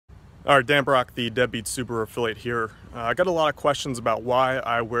All right, Dan Brock, the Deadbeat Super Affiliate here. I got a lot of questions about why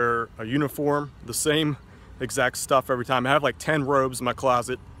I wear a uniform, the same exact stuff every time. I have like 10 robes in my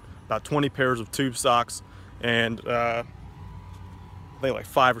closet, about 20 pairs of tube socks, and I think like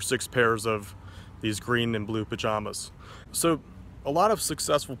 5 or 6 pairs of these green and blue pajamas. So a lot of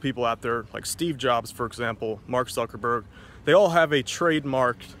successful people out there, like Steve Jobs, for example, Mark Zuckerberg, they all have a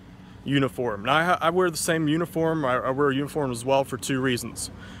trademarked uniform. Now I wear the same uniform. I wear a uniform as well for 2 reasons.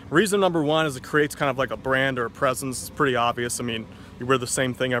 Reason number 1 is it creates kind of like a brand or a presence. It's pretty obvious. I mean, you wear the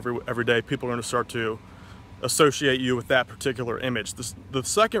same thing every day, people are going to start to associate you with that particular image. The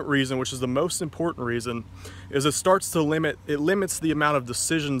second reason, which is the most important reason, is it starts to limits the amount of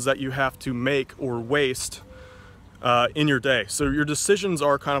decisions that you have to make or waste in your day. So your decisions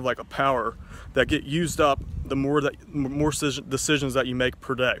are kind of like a power that get used up the more decisions that you make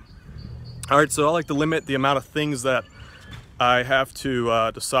per day. All right, so I like to limit the amount of things that I have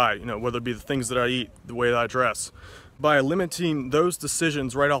to decide, whether it be the things that I eat, the way that I dress. By limiting those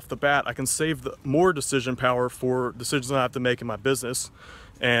decisions right off the bat, I can save more decision power for decisions I have to make in my business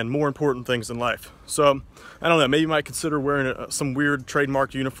and more important things in life. So, I don't know, maybe you might consider wearing some weird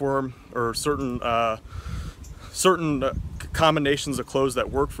trademark uniform or certain combinations of clothes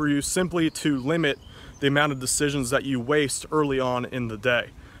that work for you, simply to limit the amount of decisions that you waste early on in the day.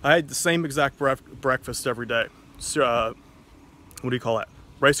 I had the same exact breakfast every day. So, what do you call that?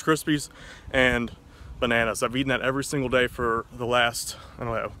 Rice Krispies and bananas. I've eaten that every single day for the last, I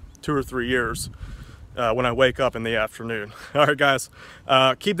don't know, 2 or 3 years when I wake up in the afternoon. All right, guys,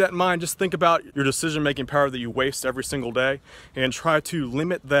 keep that in mind. Just think about your decision-making power that you waste every single day and try to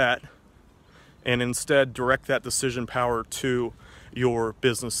limit that and instead direct that decision power to your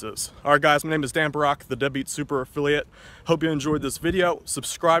businesses. All right, guys, my name is Dan Brock, the Deadbeat Super Affiliate. Hope you enjoyed this video.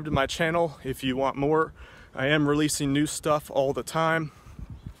 Subscribe to my channel if you want more. I am releasing new stuff all the time.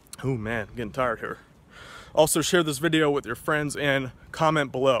 Oh man, I'm getting tired here. Also, share this video with your friends and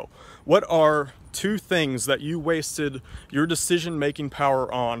comment below. What are 2 things that you wasted your decision-making power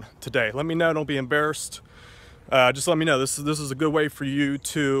on today? Let me know. Don't be embarrassed. Just let me know. This is a good way for you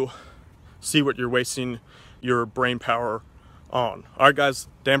to see what you're wasting your brain power on. All right, guys.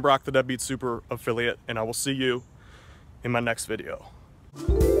 Dan Brock, the Deadbeat Super Affiliate, and I will see you in my next video.